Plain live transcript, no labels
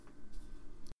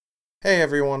Hey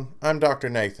everyone, I'm Dr.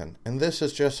 Nathan, and this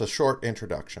is just a short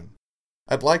introduction.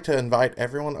 I'd like to invite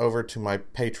everyone over to my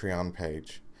Patreon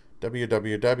page,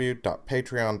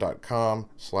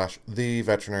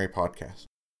 www.patreon.com/theveterinarypodcast.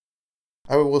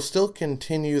 I will still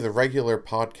continue the regular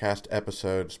podcast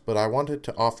episodes, but I wanted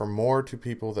to offer more to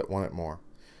people that want it more.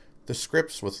 The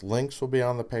scripts with links will be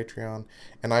on the Patreon,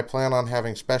 and I plan on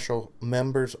having special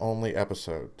members-only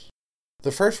episodes.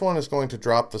 The first one is going to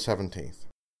drop the 17th.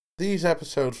 These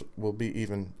episodes will be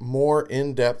even more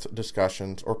in-depth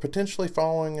discussions or potentially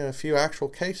following a few actual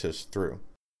cases through.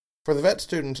 For the vet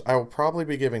students, I will probably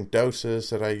be giving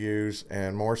doses that I use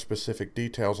and more specific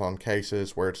details on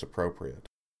cases where it's appropriate.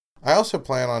 I also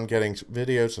plan on getting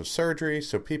videos of surgery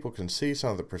so people can see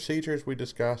some of the procedures we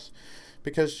discuss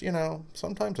because,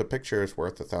 sometimes a picture is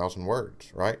worth 1,000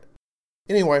 words, right?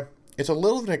 Anyway, it's a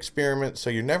little of an experiment, so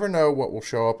you never know what will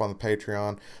show up on the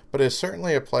Patreon, but it is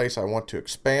certainly a place I want to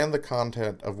expand the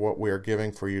content of what we are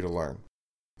giving for you to learn.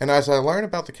 And as I learn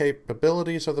about the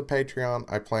capabilities of the Patreon,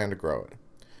 I plan to grow it.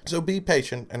 So be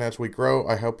patient, and as we grow,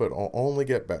 I hope it will only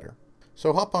get better.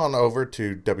 So hop on over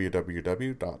to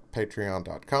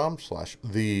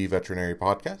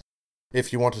www.patreon.com/theveterinarypodcast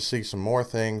if you want to see some more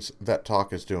things Vet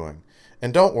Talk is doing.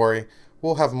 And don't worry,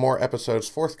 we'll have more episodes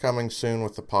forthcoming soon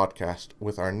with the podcast,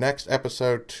 with our next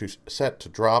episode set to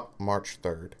drop March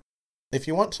 3rd. If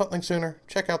you want something sooner,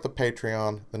 check out the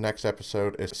Patreon. The next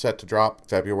episode is set to drop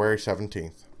February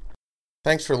 17th.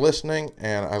 Thanks for listening,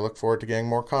 and I look forward to getting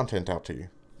more content out to you.